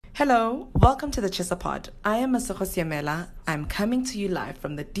Hello, welcome to the Chisapod. I am Masoko Siamela. I'm coming to you live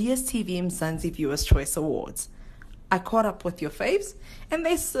from the DSTV Mzansi Viewers' Choice Awards. I caught up with your faves and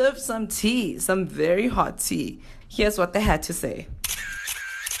they served some tea, some very hot tea. Here's what they had to say.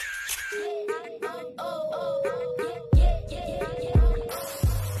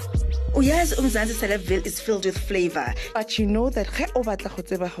 Uyazi Mzansi Celebville is filled with flavor. But you know that ge o batla go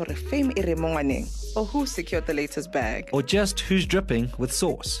tseba gore fame e re mo ngwaneng, or who secured the latest bag, or just who's dripping with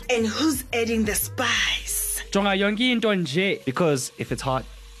sauce. And who's adding the spice. Jonga yonke into nje. Because if it's hot,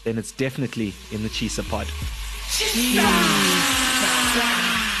 then it's definitely in the Chisa pod.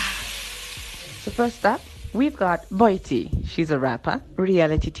 So first up, we've got Boity. She's a rapper,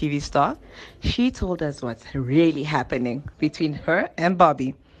 reality TV star. She told us what's really happening between her and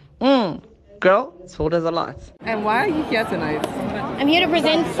Bobby. Girl, told us a lot. And why are you here tonight? I'm here to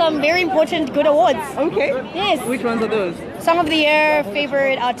present some very important good awards. Okay. Yes. Which ones are those? Song of the Year,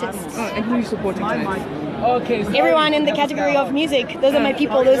 favorite artists. Oh, and who are you supporting tonight? Okay. Everyone in the category of music. Those are my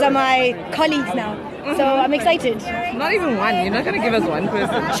people. Those are my colleagues now. So I'm excited. Not even one. You're not going to give us one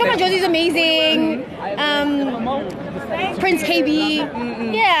person. Shoma Josie's amazing. Prince KB.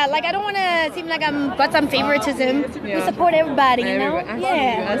 Yeah, like I don't want to seem like I'm got some favoritism. Yeah. We support everybody, you know?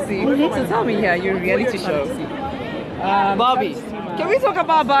 I see. So tell me here, your reality show. Bobby. Can we talk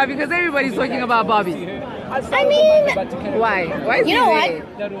about Bobby? Because everybody's talking about Bobby. I mean, why? Why is you he know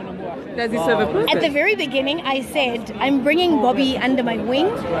there? what? Does he serve a purpose? At the very beginning, I said, I'm bringing Bobby under my wing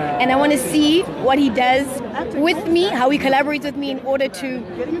and I want to see what he does with me, how he collaborates with me in order to,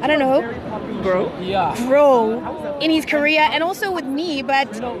 I don't know, grow in his career and also with me,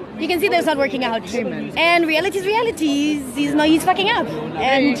 but you can see that it's not working out. And reality's reality. He's fucking up.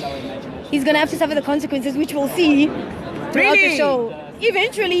 And he's going to have to suffer the consequences, which we'll see throughout the show.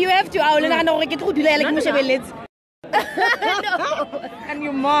 Eventually, you have to. And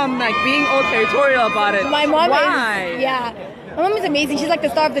your mom, like, being all territorial about it. My mom Why? is, my mom is amazing. She's like the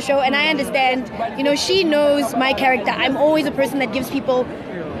star of the show, and I understand. You know, she knows my character. I'm always a person that gives people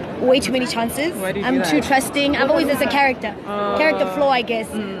way too many chances. I'm too trusting. I've always as a character flaw, I guess.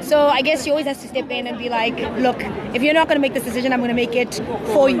 So I guess she always has to step in and be like, look, if you're not going to make this decision, I'm going to make it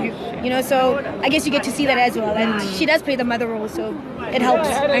for you. You know, so I guess you get to see that as well. And she does play the mother role, so it helps.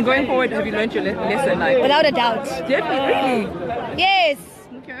 And going forward, have you learned your lesson? Like, without a doubt. Definitely, really. Yes.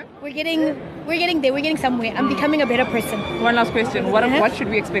 Okay. We're getting there. We're getting somewhere. I'm becoming a better person. One last question. What should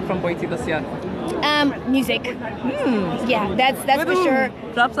we expect from Boity this year? Music. Yeah, that's for sure.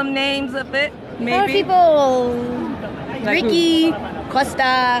 Drop some names a bit, maybe. A lot of people. Like Ricky,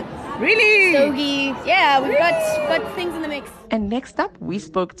 Costa. Really? Sogi. Yeah, we've got things in the mix. And next up, we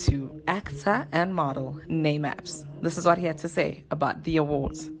spoke to actor and model Namaps. This is what he had to say about the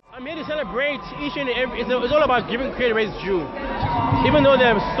awards. I'm here to celebrate each and every. It's all about giving creators due. Even though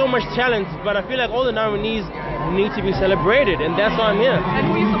there's so much talent, but I feel like all the nominees need to be celebrated, and that's why I'm here. And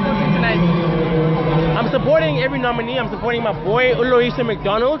who are you supporting tonight? I'm supporting every nominee. I'm supporting my boy Uloisa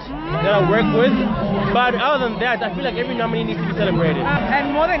McDonald that I work with. But other than that, I feel like every nominee needs to be celebrated.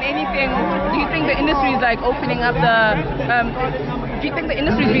 And more than anything, do you think the industry is like opening up do you think the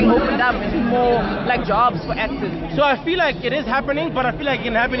industry is being opened up to more like jobs for actors? So I feel like it is happening, but I feel like it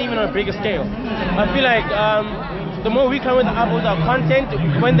can happen even on a bigger scale. I feel like the more we come with our content,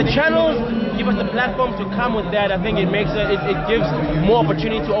 when the channels give us the platform to come with that, I think it makes it gives more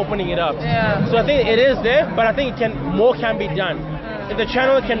opportunity to opening it up. Yeah. So I think it is there, but I think more can be done. If the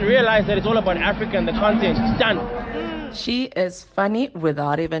channel can realize that it's all about Africa and the content, it's done. She is funny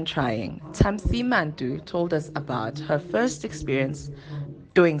without even trying. Tamsi Mantu told us about her first experience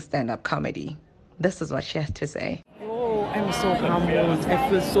doing stand-up comedy. This is what she had to say. Oh, I'm so humbled. I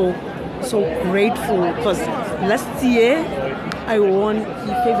feel so grateful because last year I won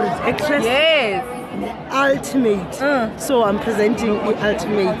the favorite actress. Yes. Ultimate. So I'm presenting the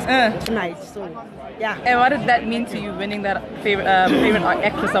ultimate tonight. So yeah. And what did that mean to you, winning that favorite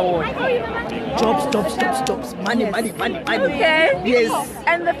actress award? Jobs. Money. Okay. Yes.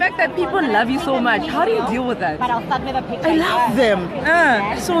 And the fact that people love you so much, how do you deal with that? I love them.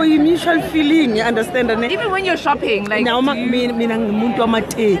 So a mutual feeling, you understand? Even when you're shopping, like now mina ngumuntu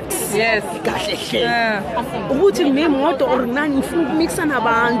wama-tax. Yes. Kahle hle. Ukuthi ngemoto or nani ngifuna ukumixa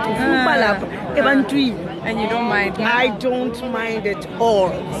nabantu, ngifuna ukuba lapha ebantwini. And you don't mind? I don't mind at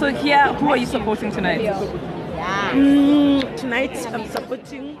all. So here, who are you supporting tonight? Tonight I'm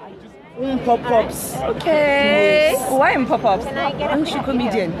supporting Pop-ups. Okay. Why in pop-ups? Angisho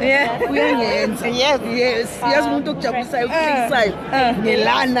comedian. Yeah. Uyangenza. Yes. Siyazi umuntu okujabulisayo ukuhlekisayo.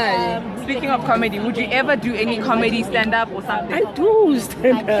 Ngelana. Speaking of comedy, would you ever do any comedy stand-up or something? I do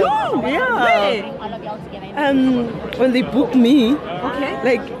stand up. Yeah. When they book me,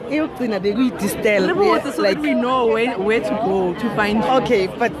 like eyokugcina bekuyidistel. So that we know where to go to find you. Okay,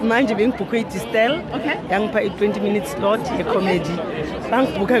 but manje bengibhukwe idistel. Okay. Yangipha i-20 minute slot ye-comedy.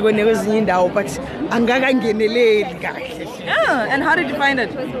 Bangibhukha kwezinye indawo but angakangeneleli kahle. Yeah, and how did you find it?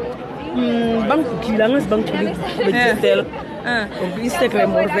 Bangibhukhile angazi bangithole idistel.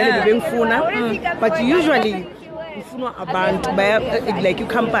 Instagram or vele bengifuna, but usually kufunwa abantu like your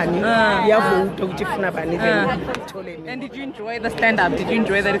company iyavota ukuthi ifuna bani then. And did you enjoy the stand-up? Did you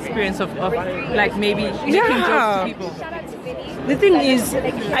enjoy that experience of like maybe making jokes to people? The thing is,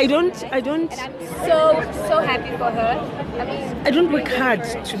 I don't So happy for her. I don't work hard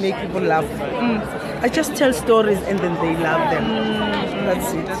to make people laugh. I just tell stories and then they love them.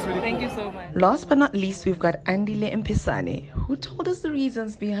 That's it. Thank you so much. Last but not least, we've got Andile Mpisane, who told us the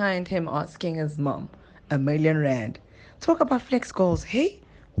reasons behind him asking his mom R1 million. Talk about flex goals. Hey,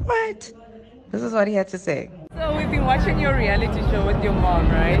 what? This is what he had to say. So we've been watching your reality show with your mom,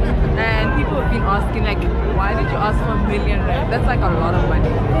 right? And people have been asking like, why did you ask for R1 million? That's like a lot of money.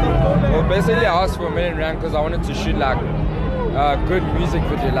 Well, basically I asked for R1 million because I wanted to shoot like a good music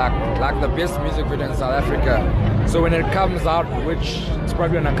video, like the best music video in South Africa. So when it comes out, which it's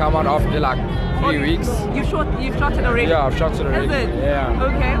probably gonna come out after like 3 weeks. You've shot it already? Yeah, I've shot it already. Is it? Yeah.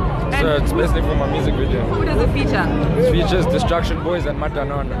 Okay. And So it's basically for my music video. who does it feature? It features Destruction Boys and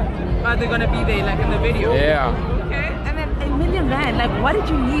Matanon. Are they gonna be there like in the video? Yeah. Okay. And then R1 million, like what did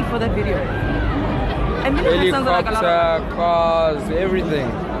you need for that video? R1 million sounds like a lot Helicopter, cars,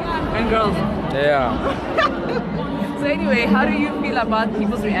 everything. and girls. Yeah. So anyway, how do you feel about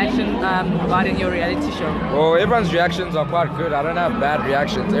people's reaction regarding your reality show? Well, everyone's reactions are quite good. I don't have bad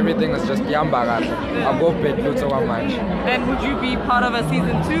reactions. Everything is just yambagan. I'll go pay Pluto one match. And would you be part of a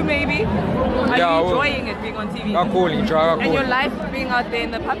season 2 maybe? Are Yeah, I you will. enjoying it being on TV? Cool, And your life being out there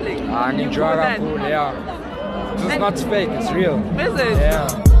in the public? I You enjoy that? cool, yeah. It's not fake, it's real. Is it? Yeah.